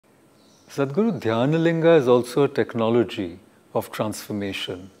Sadhguru, Dhyanalinga is also a technology of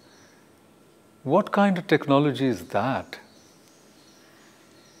transformation. What kind of technology is that?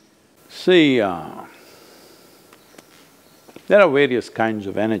 See, there are various kinds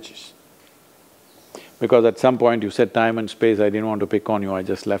of energies. Because at some point you said time and space, I didn't want to pick on you, I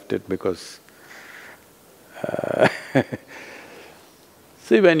just left it because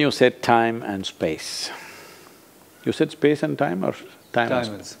see, when you said time and space, you said space and time or time and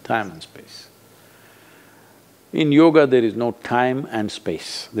space? Time and space. In yoga, there is no time and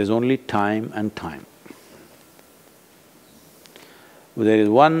space, there's only time and time. There is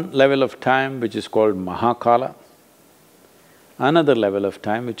one level of time which is called Mahakala, another level of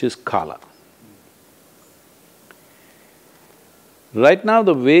time which is Kala. Right now,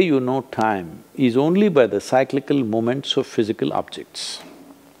 the way you know time is only by the cyclical moments of physical objects.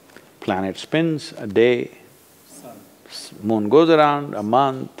 Planet spins, a day, moon goes around, a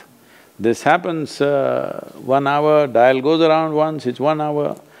month. This happens 1 hour, dial goes around once, it's 1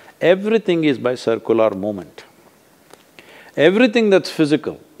 hour. Everything is by circular movement. Everything that's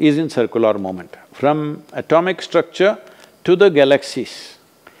physical is in circular movement. From atomic structure to the galaxies,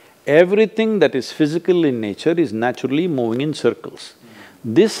 everything that is physical in nature is naturally moving in circles.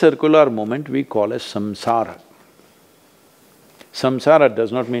 This circular movement we call as samsara. Samsara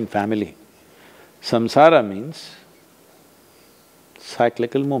does not mean family. Samsara means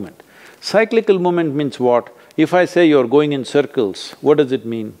cyclical movement. Cyclical movement means what? If I say you're going in circles, what does it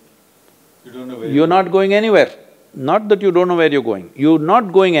mean? You don't know where you're not going anywhere. Not that you don't know where you're going, you're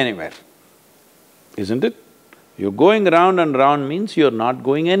not going anywhere, isn't it? You're going round and round means you're not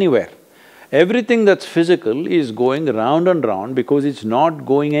going anywhere. Everything that's physical is going round and round because it's not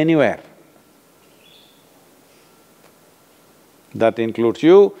going anywhere. That includes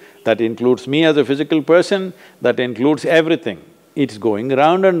you, that includes me as a physical person, that includes everything. It's going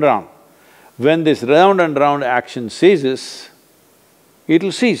round and round. When this round and round action ceases,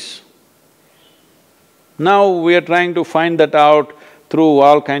 it'll cease. Now we are trying to find that out through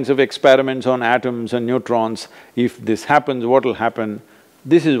all kinds of experiments on atoms and neutrons. If this happens, what will happen?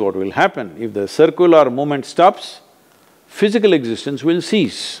 This is what will happen. If the circular movement stops, physical existence will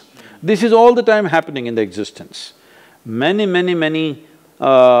cease. This is all the time happening in the existence. Many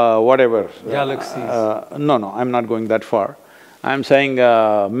whatever… Galaxies. No, I'm not going that far. I'm saying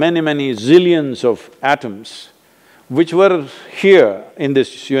many zillions of atoms which were here in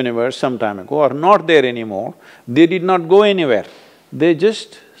this universe some time ago are not there anymore. They did not go anywhere. They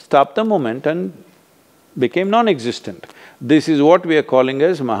just stopped the movement and became non-existent. This is what we are calling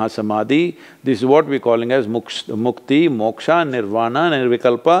as Mahasamadhi, this is what we are calling as Mukti, Moksha, Nirvana,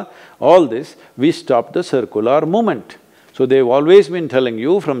 Nirvikalpa, all this, we stopped the circular movement. So they've always been telling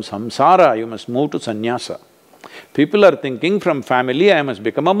you, from samsara you must move to sannyasa. People are thinking from family I must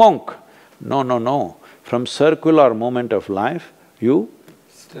become a monk. No. From circular movement of life, you…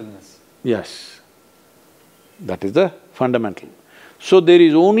 Stillness. Yes, that is the fundamental. So there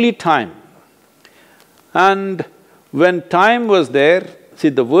is only time. And when time was there, see,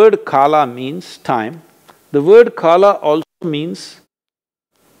 the word kala means time. The word kala also means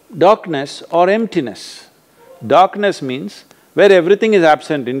darkness or emptiness. Darkness means where everything is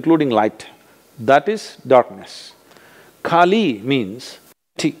absent, including light. That is darkness. Kali means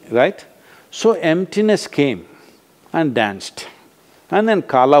empty, right? So emptiness came and danced, and then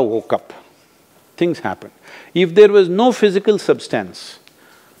Kala woke up. Things happened. If there was no physical substance,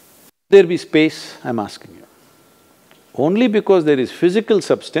 would there be space, I'm asking you? Only because there is physical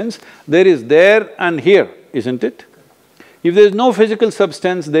substance, there is there and here, isn't it? If there is no physical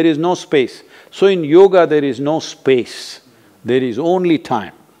substance, there is no space. So in yoga, there is no space, there is only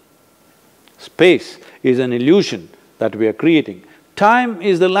time. Space is an illusion that we are creating. Time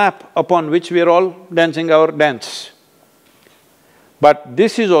is the lap upon which we are all dancing our dance. But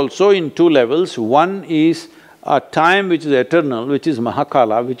this is also in two levels. One is a time which is eternal, which is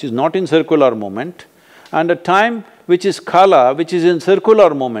Mahakala, which is not in circular movement, and a time which is Kala, which is in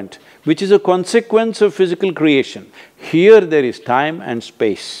circular movement, which is a consequence of physical creation. Here there is time and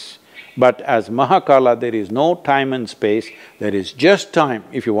space. But as Mahakala, there is no time and space, there is just time,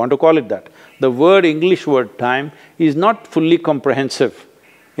 if you want to call it that. The word, English word time, is not fully comprehensive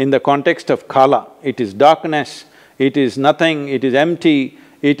in the context of Kala. It is darkness, it is nothing, it is empty,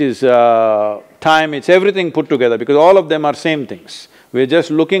 it is time, it's everything put together because all of them are same things. We're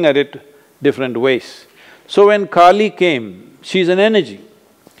just looking at it different ways. So when Kali came, she's an energy.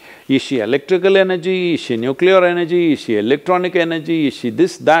 Is she electrical energy? Is she nuclear energy? Is she electronic energy? Is she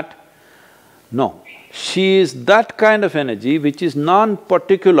this, that? No. She is that kind of energy which is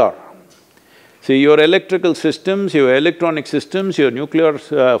non-particular. See, your electrical systems, your electronic systems, your nuclear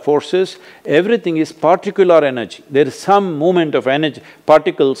forces, everything is particular energy. There is some movement of energy,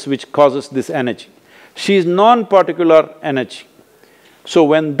 particles which causes this energy. She is non-particular energy. So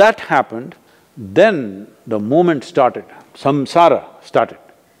when that happened, then the movement started, samsara started.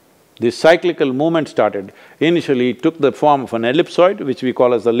 This cyclical movement started. Initially, it took the form of an ellipsoid, which we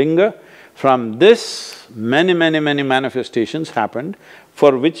call as the linga. From this, many manifestations happened,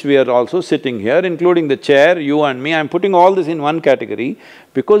 for which we are also sitting here, including the chair, you and me. I'm putting all this in one category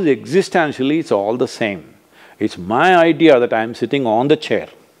because existentially it's all the same. It's my idea that I'm sitting on the chair,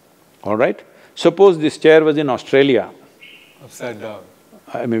 all right? Suppose this chair was in Australia. Upside down.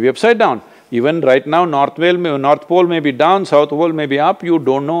 I may be upside down. Even right now, North Pole may be down, South Pole may be up, you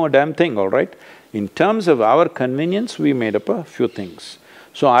don't know a damn thing, all right? In terms of our convenience, we made up a few things.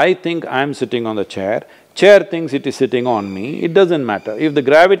 So I think I'm sitting on the chair thinks it is sitting on me, it doesn't matter. If the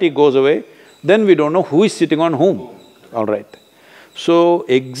gravity goes away, then we don't know who is sitting on whom, all right? So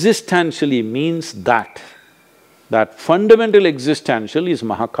existentially means that fundamental existential is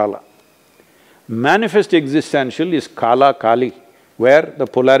Mahakala. Manifest existential is Kala Kali, where the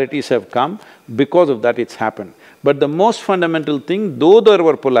polarities have come, because of that it's happened. But the most fundamental thing, though there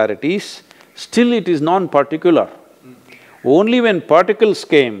were polarities, still it is non-particular. Only when particles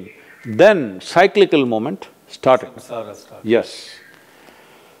came, then cyclical moment started. Samsara started. Yes.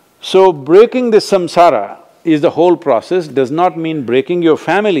 So breaking this samsara is the whole process, does not mean breaking your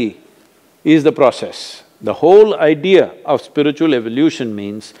family is the process. The whole idea of spiritual evolution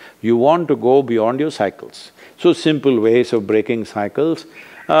means you want to go beyond your cycles. So simple ways of breaking cycles,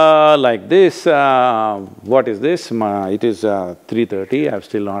 like this, what is this? It is 3:30, I've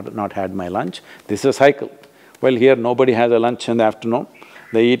still not had my lunch. This is a cycle. Well, here nobody has a lunch in the afternoon.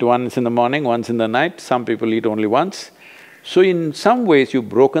 They eat once in the morning, once in the night, some people eat only once. So in some ways you've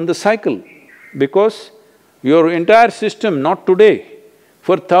broken the cycle, because your entire system, not today,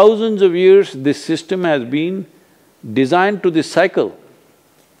 for thousands of years this system has been designed to this cycle.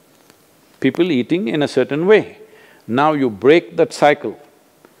 People eating in a certain way. Now you break that cycle,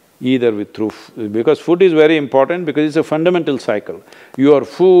 either because food is very important, because it's a fundamental cycle. Your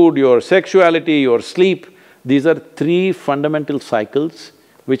food, your sexuality, your sleep, these are three fundamental cycles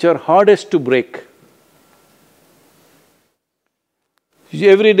which are hardest to break.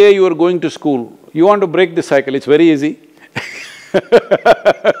 Every day you are going to school, you want to break the cycle, it's very easy.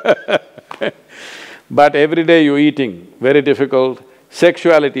 But every day you're eating, very difficult.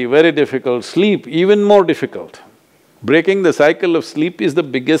 Sexuality, very difficult. Sleep, even more difficult. Breaking the cycle of sleep is the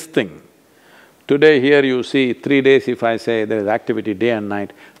biggest thing. Today here you see, 3 days if I say there is activity day and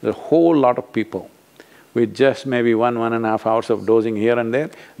night, there's a whole lot of people. With just maybe 1.5 hours of dozing here and there,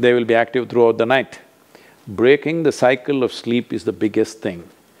 they will be active throughout the night. Breaking the cycle of sleep is the biggest thing.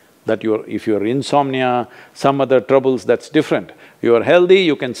 That if you're insomnia, some other troubles, that's different. You're healthy,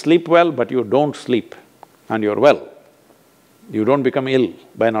 you can sleep well, but you don't sleep and you're well. You don't become ill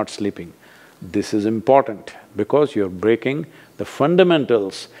by not sleeping. This is important because you're breaking the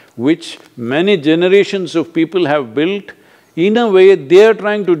fundamentals which many generations of people have built. In a way, they're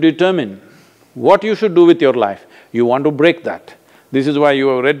trying to determine what you should do with your life. You want to break that. This is why you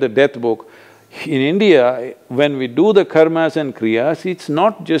have read the death book. In India, when we do the karmas and kriyas, it's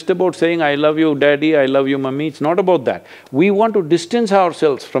not just about saying, I love you daddy, I love you mummy, it's not about that. We want to distance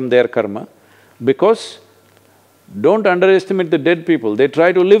ourselves from their karma, because don't underestimate the dead people, they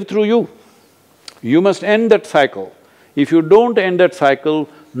try to live through you. You must end that cycle. If you don't end that cycle,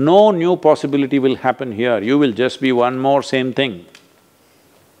 no new possibility will happen here, you will just be one more same thing.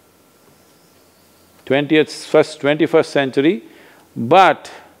 21st century, but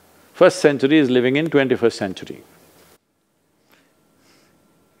first century is living in 21st century.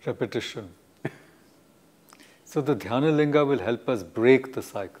 Repetition. So the Dhyana Linga will help us break the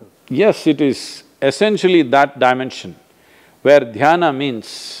cycle. Yes, it is essentially that dimension, where dhyana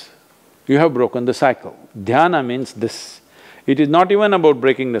means you have broken the cycle. Dhyana means this. It is not even about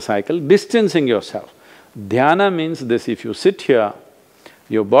breaking the cycle, distancing yourself. Dhyana means this: if you sit here,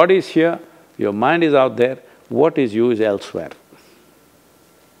 your body is here, your mind is out there, what is you is elsewhere.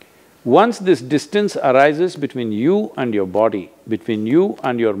 Once this distance arises between you and your body, between you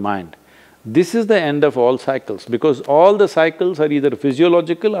and your mind, this is the end of all cycles, because all the cycles are either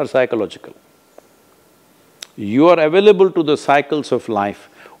physiological or psychological. You are available to the cycles of life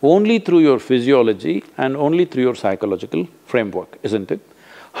only through your physiology and only through your psychological framework, isn't it?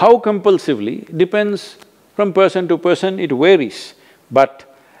 How compulsively depends from person to person, it varies,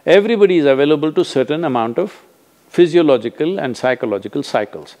 but everybody is available to certain amount of physiological and psychological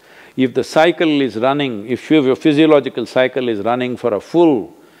cycles. If the cycle is running, if your physiological cycle is running for a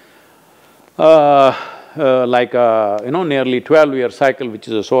full nearly 12-year cycle, which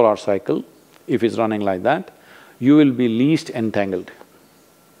is a solar cycle, if it's running like that, you will be least entangled.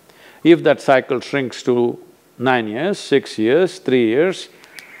 If that cycle shrinks to 9 years, 6 years, 3 years,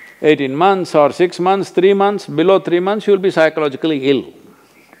 18 months or 6 months, 3 months, below 3 months, you'll be psychologically ill.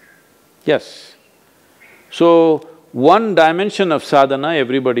 Yes. So, one dimension of sadhana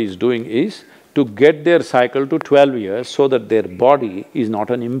everybody is doing is to get their cycle to 12 years so that their body is not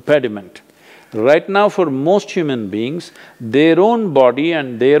an impediment. Right now for most human beings, their own body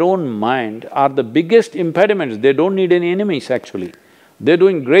and their own mind are the biggest impediments. They don't need any enemies actually. They're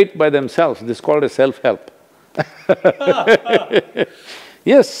doing great by themselves, this is called a self-help.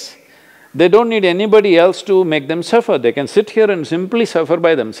 Yes, they don't need anybody else to make them suffer, they can sit here and simply suffer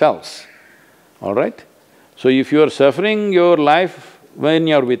by themselves, all right? So if you are suffering your life when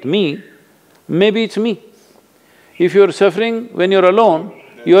you're with me, maybe it's me. If you're suffering when you're alone,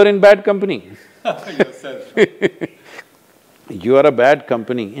 you're in bad company. You are a bad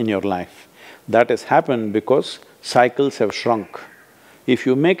company in your life. That has happened because cycles have shrunk. If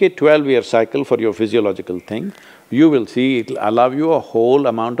you make a 12-year cycle for your physiological thing, you will see it'll allow you a whole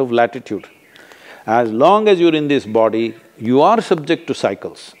amount of latitude. As long as you're in this body, you are subject to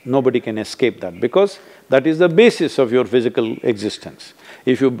cycles. Nobody can escape that because that is the basis of your physical existence.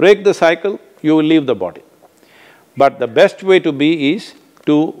 If you break the cycle, you will leave the body. But the best way to be is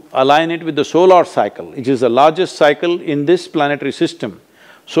to align it with the solar cycle, which is the largest cycle in this planetary system.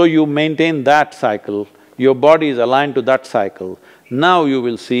 So you maintain that cycle, your body is aligned to that cycle. Now you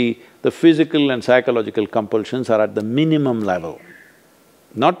will see the physical and psychological compulsions are at the minimum level.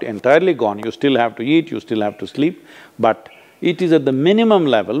 Not entirely gone, you still have to eat, you still have to sleep, but it is at the minimum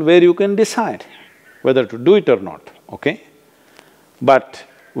level where you can decide whether to do it or not, okay? But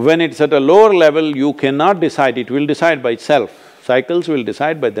when it's at a lower level, you cannot decide, it will decide by itself. Cycles will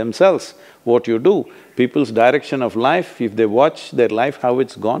decide by themselves what you do. People's direction of life, if they watch their life, how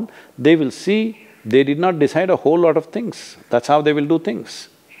it's gone, they will see they did not decide a whole lot of things. That's how they will do things,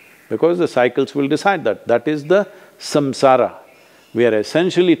 because the cycles will decide that. That is the samsara. We are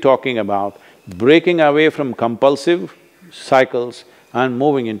essentially talking about breaking away from compulsive cycles and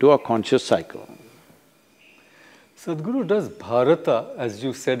moving into a conscious cycle. Sadhguru, does Bharata, as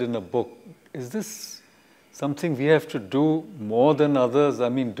you said in a book, is this something we have to do more than others? I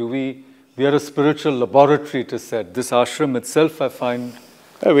mean, we are a spiritual laboratory, it is said. This ashram itself, I find…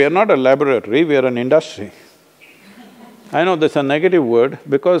 We are not a laboratory, we are an industry. I know that's a negative word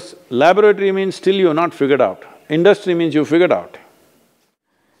because laboratory means still you've not figured out. Industry means you figured out.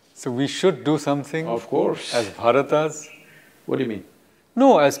 So we should do something… Of course. As Bharatas? What do you mean?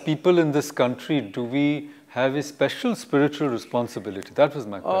 No, as people in this country, do we have a special spiritual responsibility? That was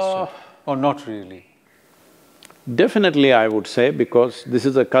my question. Or not really? Definitely I would say, because this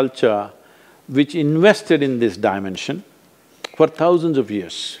is a culture which invested in this dimension for thousands of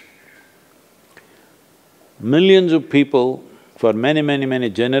years. Millions of people for many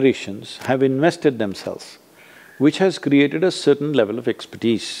generations have invested themselves, which has created a certain level of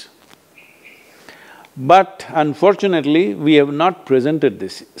expertise. But unfortunately, we have not presented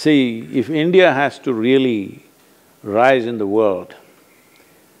this. See, if India has to really rise in the world,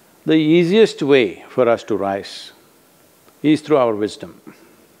 the easiest way for us to rise is through our wisdom.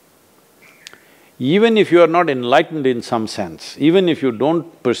 Even if you are not enlightened in some sense, even if you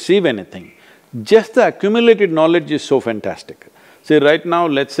don't perceive anything, just the accumulated knowledge is so fantastic. See, right now,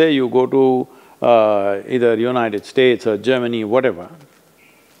 let's say you go to either United States or Germany, whatever,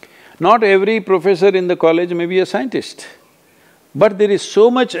 not every professor in the college may be a scientist, but there is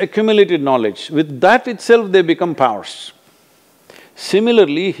so much accumulated knowledge, with that itself they become powers.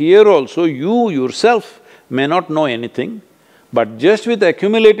 Similarly, here also you yourself may not know anything, but just with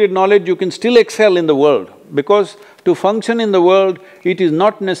accumulated knowledge you can still excel in the world, because to function in the world, it is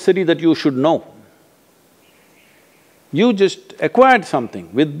not necessary that you should know. You just acquired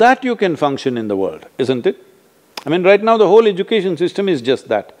something, with that you can function in the world, isn't it? I mean, right now the whole education system is just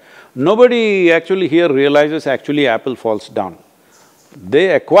that. Nobody actually here realizes actually apple falls down.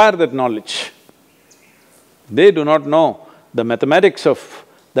 They acquire that knowledge. They do not know the mathematics of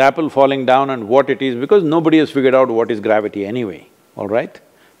the apple falling down and what it is, because nobody has figured out what is gravity anyway, all right?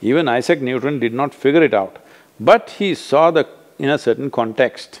 Even Isaac Newton did not figure it out, but he saw in a certain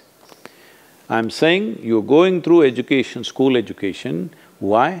context. I'm saying you're going through education, school education,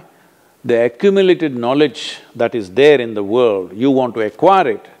 why? The accumulated knowledge that is there in the world, you want to acquire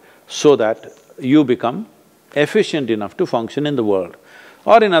it so that you become efficient enough to function in the world.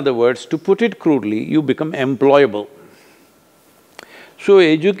 Or in other words, to put it crudely, you become employable. So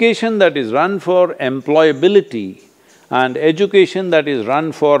education that is run for employability and education that is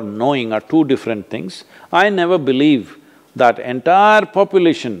run for knowing are two different things. I never believe that entire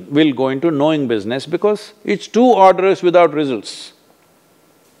population will go into knowing business because it's too odorous without results.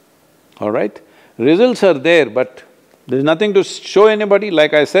 All right? Results are there, but there's nothing to show anybody.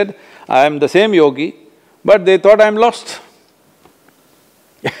 Like I said, I am the same yogi, but they thought I'm lost.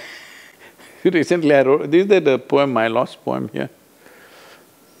 Recently I wrote… is that a poem, my lost poem here?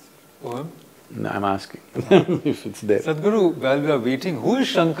 Poem? No, I'm asking if it's there. Sadhguru, while we are waiting, who is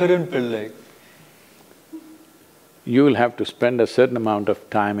Shankaran Pillai? You will have to spend a certain amount of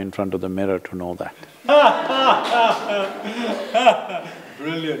time in front of the mirror to know that.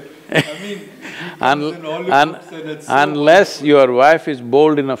 Brilliant. I mean, unless your wife is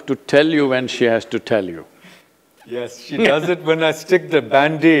bold enough to tell you when she has to tell you. Yes, she does it when I stick the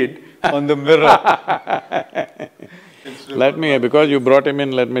band-aid on the mirror. Because you brought him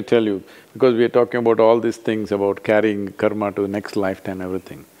in, let me tell you, because we are talking about all these things about carrying karma to the next lifetime,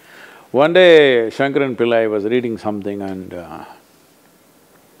 everything. One day, Shankaran Pillai was reading something and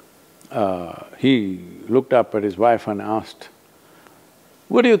he looked up at his wife and asked,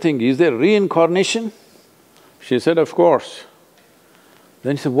 "What do you think, is there reincarnation?" She said, "Of course."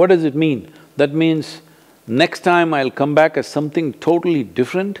 Then he said, "What does it mean?" "That means next time I'll come back as something totally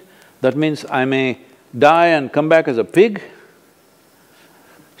different. That means I may die and come back as a pig?"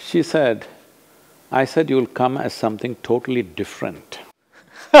 She said, "I said you'll come as something totally different."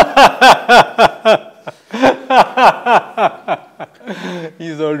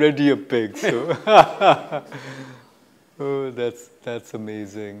 He's already a pig, so oh, that's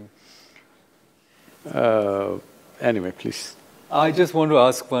amazing. Anyway, please. I just want to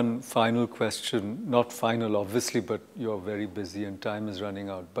ask one final question, not final obviously, but you're very busy and time is running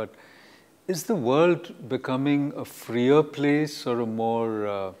out. But is the world becoming a freer place or a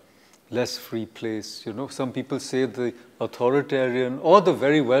more less free place? You know, some people say the authoritarian or the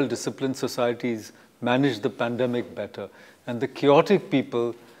very well-disciplined societies manage the pandemic better. And the chaotic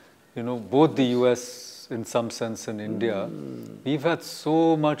people, you know, both the US in some sense and India, we've had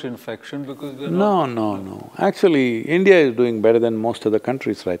so much infection because we're not… No. Actually, India is doing better than most of the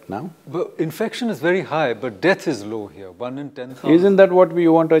countries right now. But infection is very high, but death is low here, 1 in 10,000. Isn't that what we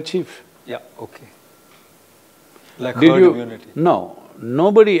want to achieve? Yeah, okay. Like herd immunity. No.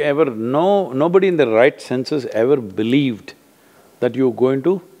 Nobody in the right senses ever believed that you're going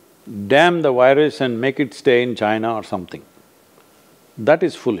to damn the virus and make it stay in China or something. That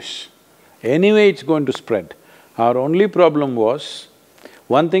is foolish. Anyway, it's going to spread. Our only problem was,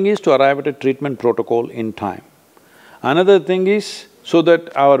 one thing is to arrive at a treatment protocol in time. Another thing is so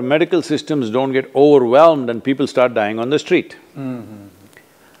that our medical systems don't get overwhelmed and people start dying on the street.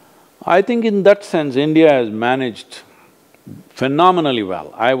 I think in that sense, India has managed phenomenally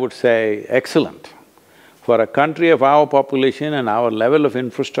well. I would say excellent. For a country of our population and our level of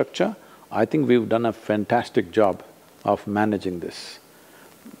infrastructure, I think we've done a fantastic job of managing this.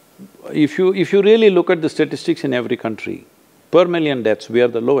 If you really look at the statistics in every country, per million deaths, we are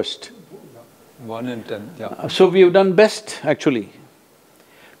the lowest. 1 in 10, yeah. So we have done best, actually.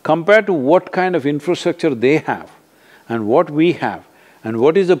 Compared to what kind of infrastructure they have and what we have and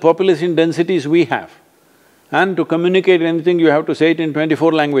what is the population densities we have, and to communicate anything you have to say it in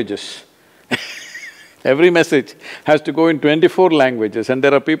 24 languages. Every message has to go in 24 languages and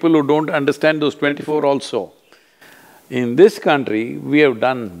there are people who don't understand those 24 also. In this country, we have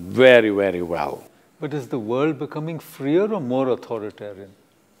done very, very well. But is the world becoming freer or more authoritarian?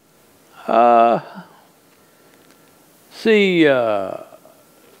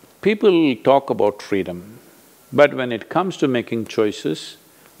 People talk about freedom, but when it comes to making choices,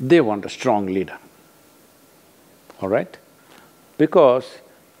 they want a strong leader, all right? Because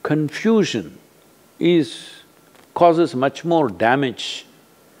confusion causes much more damage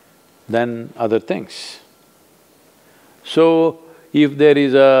than other things. So, if there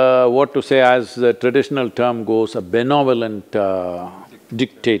is a… what to say, as the traditional term goes, a benevolent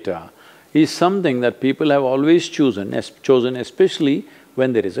dictator is something that people have always chosen especially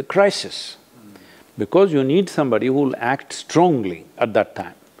when there is a crisis. Because you need somebody who will act strongly at that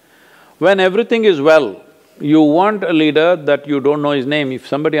time. When everything is well, you want a leader that you don't know his name. If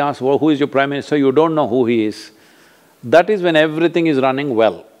somebody asks, well, who is your prime minister, you don't know who he is. That is when everything is running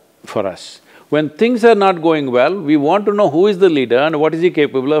well for us. When things are not going well, we want to know who is the leader and what is he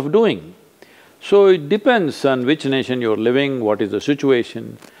capable of doing. So it depends on which nation you're living, what is the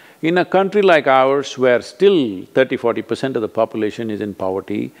situation. In a country like ours, where still 30–40% of the population is in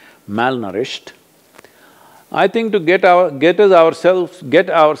poverty, malnourished, I think to get ourselves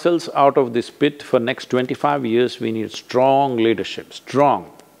out of this pit for next 25 years, we need strong leadership, strong,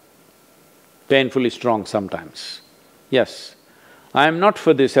 painfully strong sometimes. Yes, I am not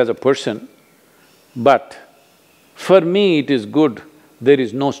for this as a person, but for me it is good there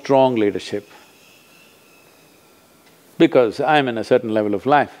is no strong leadership, because I am in a certain level of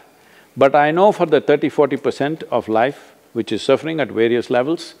life. But I know for the 30–40% of life which is suffering at various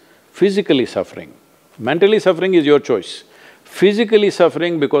levels, physically suffering, mentally suffering is your choice. Physically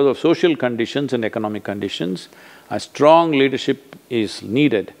suffering because of social conditions and economic conditions, a strong leadership is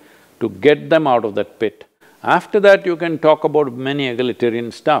needed to get them out of that pit. After that, you can talk about many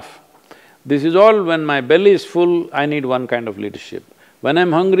egalitarian stuff. This is all when my belly is full, I need one kind of leadership. When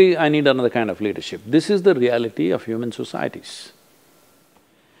I'm hungry, I need another kind of leadership. This is the reality of human societies.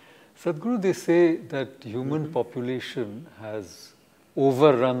 Sadhguru, they say that human population has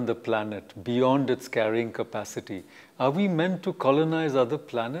overrun the planet beyond its carrying capacity. Are we meant to colonize other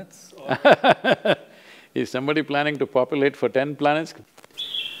planets? Is somebody planning to populate for 10 planets?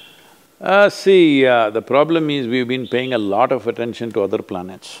 The problem is we've been paying a lot of attention to other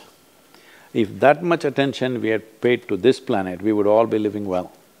planets. If that much attention we had paid to this planet, we would all be living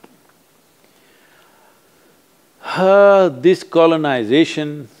well. This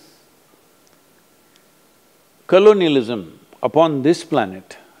colonization, colonialism upon this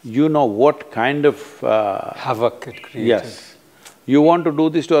planet, you know what kind of havoc it created. Yes. You want to do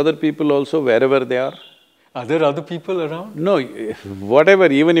this to other people also, wherever they are? Are there other people around? No, whatever,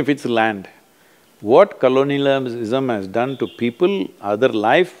 even if it's land. What colonialism has done to people, other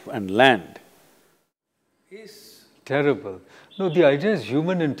life and land is terrible. No, the idea is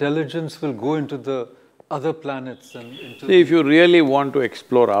human intelligence will go into the other planets and into… See, if you really want to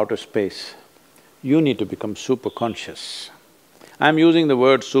explore outer space, you need to become super conscious. I'm using the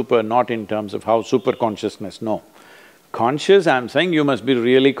word super not in terms of how super consciousness, no. Conscious, I'm saying you must be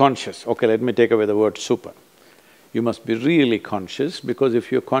really conscious. Okay, let me take away the word super. You must be really conscious, because if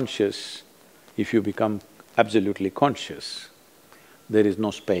you're conscious, if you become absolutely conscious, there is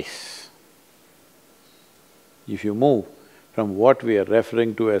no space. If you move from what we are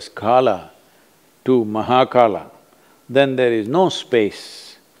referring to as Kala to Mahakala, then there is no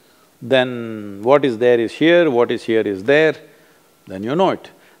space. Then what is there is here, what is here is there, then you know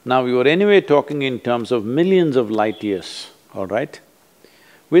it. Now you are anyway talking in terms of millions of light years, all right?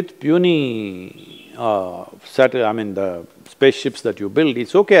 With puny the spaceships that you build,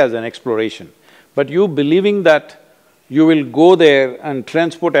 it's okay as an exploration. But you believing that you will go there and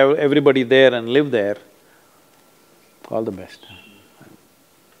transport everybody there and live there, all the best.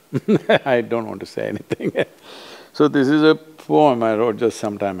 I don't want to say anything. So this is a poem I wrote just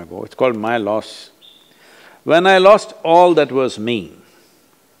some time ago, it's called My Loss. When I lost all that was me,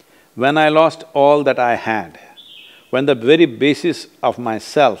 when I lost all that I had, when the very basis of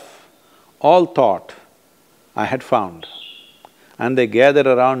myself, all thought, I had found, and they gathered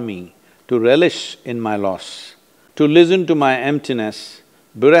around me to relish in my loss, to listen to my emptiness,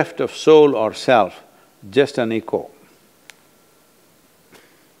 bereft of soul or self, just an echo.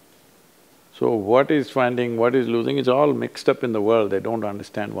 So what is finding, what is losing, it's all mixed up in the world, they don't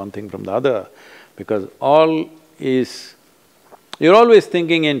understand one thing from the other, because all is… You're always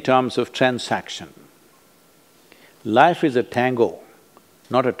thinking in terms of transaction. Life is a tango,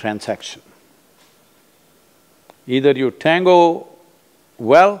 not a transaction. Either you tango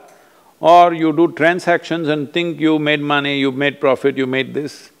well, or you do transactions and think you made money, you made profit, you made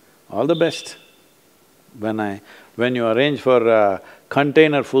this, all the best. When you arrange for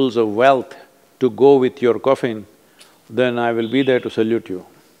containerfuls of wealth to go with your coffin, then I will be there to salute you.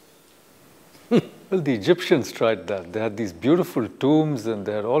 Well, the Egyptians tried that. They had these beautiful tombs and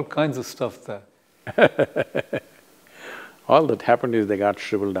they had all kinds of stuff there. All that happened is they got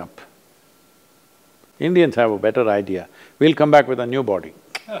shriveled up. Indians have a better idea. We'll come back with a new body.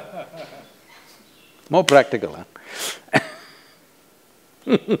 More practical, huh?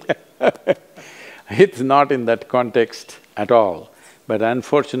 It's not in that context at all, but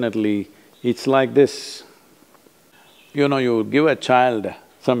unfortunately, it's like this. You know, you give a child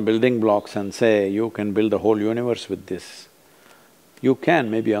some building blocks and say, you can build the whole universe with this. You can,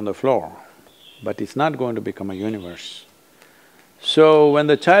 maybe on the floor, but it's not going to become a universe. So when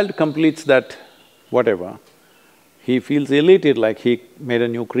the child completes that whatever, he feels elated like he made a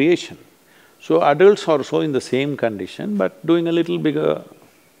new creation. So adults are also in the same condition but doing a little bigger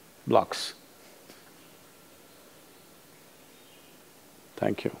blocks.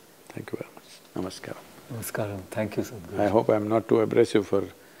 Thank you very much. Namaskaram. Namaskaram. Thank you, Sadhguru. I hope I'm not too abrasive for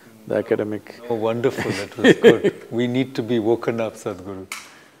the academic. Oh, wonderful, that was good. We need to be woken up, Sadhguru.